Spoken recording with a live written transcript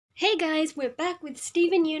Hey guys, we're back with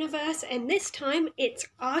Steven Universe, and this time it's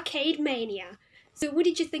Arcade Mania. So what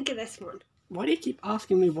did you think of this one? Why do you keep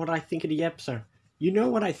asking me what I think of the episode? You know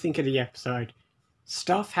what I think of the episode.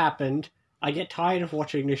 Stuff happened. I get tired of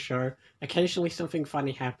watching this show. Occasionally something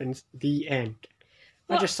funny happens. The end.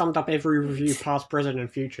 I just summed up every review, past, present,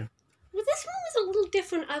 and future. Well, this one was a little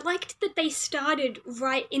different. I liked that they started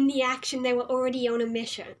right in the action. They were already on a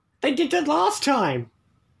mission. They did that last time!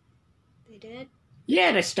 They did?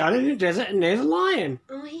 Yeah, they started in the desert and there's a lion.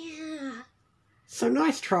 Oh, yeah. So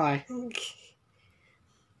nice try.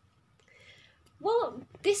 Well,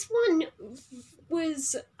 this one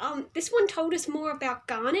told us more about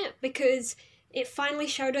Garnet because it finally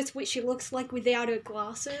showed us what she looks like without her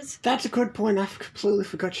glasses. That's a good point. I completely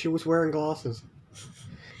forgot she was wearing glasses.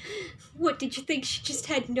 What, did you think she just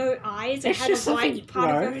had no eyes and had a white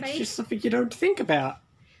part of her face? It's just something you don't think about.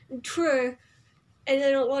 True. And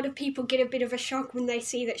then a lot of people get a bit of a shock when they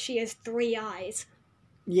see that she has 3 eyes.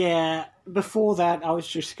 Yeah, before that, I was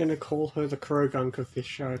just going to call her the Krogunk of this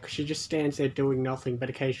show, because she just stands there doing nothing, but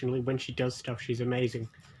occasionally when she does stuff, she's amazing.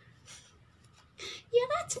 Yeah,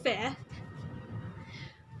 that's fair.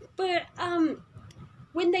 But,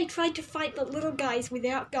 when they tried to fight the little guys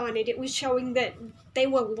without Garnet, it was showing that they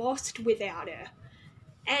were lost without her.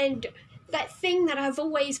 And that thing that I've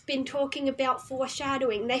always been talking about,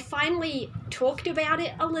 foreshadowing, they finally talked about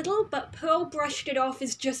it a little, but Pearl brushed it off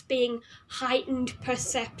as just being heightened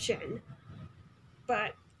perception.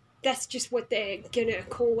 But that's just what they're gonna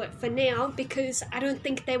call it for now, because I don't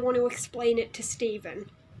think they want to explain it to Steven.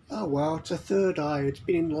 Oh well, it's a third eye. It's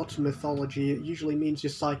been in lots of mythology. It usually means you're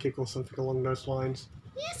psychic or something along those lines.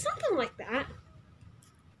 Yeah, something like that.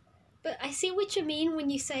 But I see what you mean when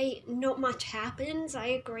you say not much happens. I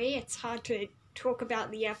agree. It's hard to talk about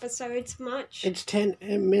the episodes much. It's 10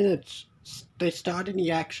 minutes. They start in the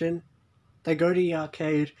action. They go to the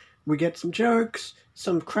arcade. We get some jokes.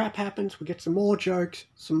 Some crap happens. We get some more jokes.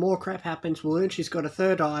 Some more crap happens. We learn she's got a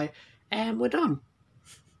third eye. And we're done.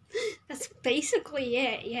 That's basically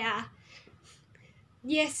it, yeah.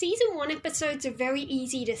 Yeah, season 1 episodes are very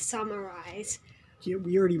easy to summarize. Yeah,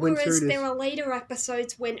 we already went through this. Whereas there are later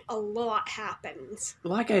episodes when a lot happens.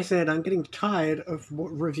 Like I said, I'm getting tired of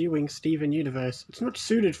reviewing Steven Universe. It's not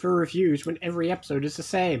suited for reviews when every episode is the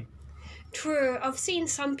same. True, I've seen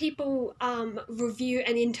some people review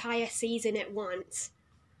an entire season at once.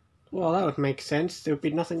 Well, that would make sense. There would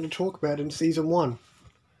be nothing to talk about in season 1.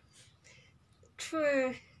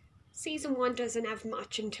 True. Season 1 doesn't have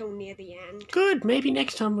much until near the end. Good, maybe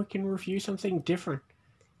next time we can review something different.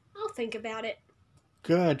 I'll think about it.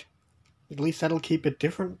 Good. At least that'll keep it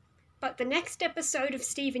different. But the next episode of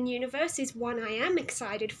Steven Universe is one I am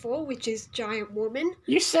excited for, which is Giant Woman.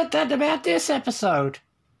 You said that about this episode.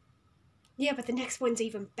 Yeah, but the next one's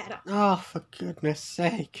even better. Oh, for goodness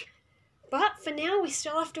sake. But for now, we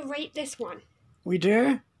still have to rate this one. We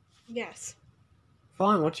do? Yes.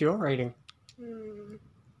 Fine, what's your rating?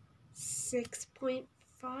 6.5?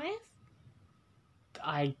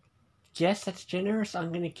 I guess that's generous. I'm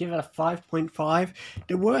going to give it a 5.5.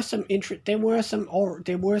 There were some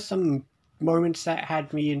moments that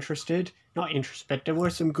had me interested. Not interested, but there were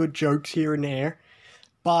some good jokes here and there.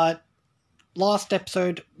 But last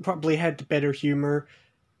episode probably had the better humor.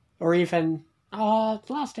 Or even... Oh,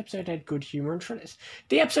 the last episode had good humor.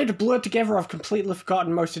 The episode of Blurred Together, I've completely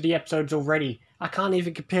forgotten most of the episodes already. I can't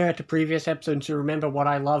even compare it to previous episodes to remember what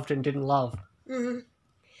I loved and didn't love.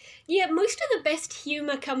 Yeah, most of the best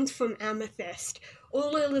humour comes from Amethyst.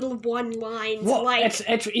 All her little one-lines, well,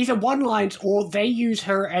 it's either one-lines or they use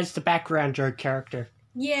her as the background joke character.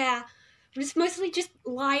 Yeah, but it's mostly just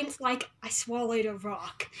lines like, I swallowed a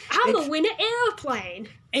rock. I'm a winner airplane.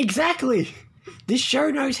 Exactly. This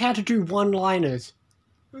show knows how to do one-liners.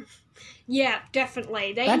 Yeah,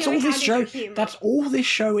 definitely. That's all this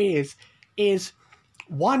show is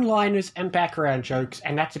one-liners and background jokes,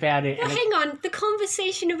 and that's about it. Well, hang on. The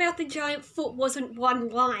conversation about the giant foot wasn't one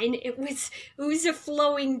line. It was a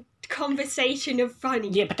flowing conversation of funny.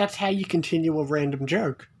 Yeah, but that's how you continue a random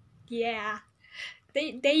joke. Yeah.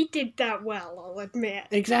 They did that well, I'll admit.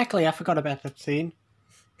 Exactly. I forgot about that scene.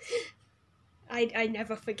 I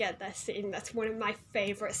never forget that scene. That's one of my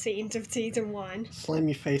favourite scenes of season 1. Slam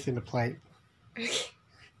your face in the plate.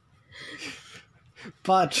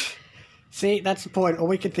 But, see, that's the point. All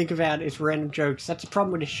we can think about is random jokes. That's the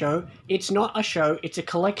problem with this show. It's not a show. It's a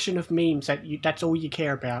collection of memes that's all you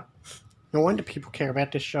care about. No wonder people care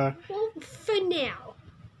about this show. Well, for now.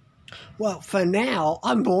 Well, for now,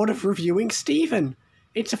 I'm bored of reviewing Steven.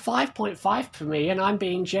 It's a 5.5 for me, and I'm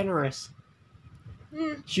being generous.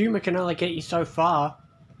 Humour can only get you so far.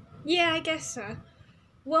 Yeah, I guess so.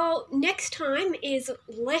 Well, next time is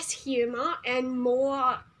less humour and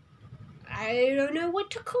more. I don't know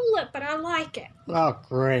what to call it, but I like it. Oh,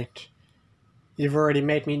 great. You've already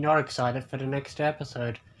made me not excited for the next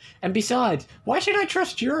episode. And besides, why should I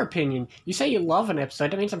trust your opinion? You say you love an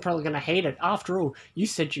episode, that means I'm probably going to hate it. After all, you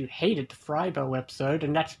said you hated the Frybo episode,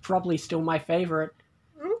 and that's probably still my favorite.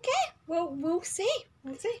 Okay, well, we'll see.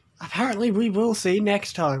 We'll see. Apparently, we will see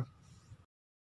next time.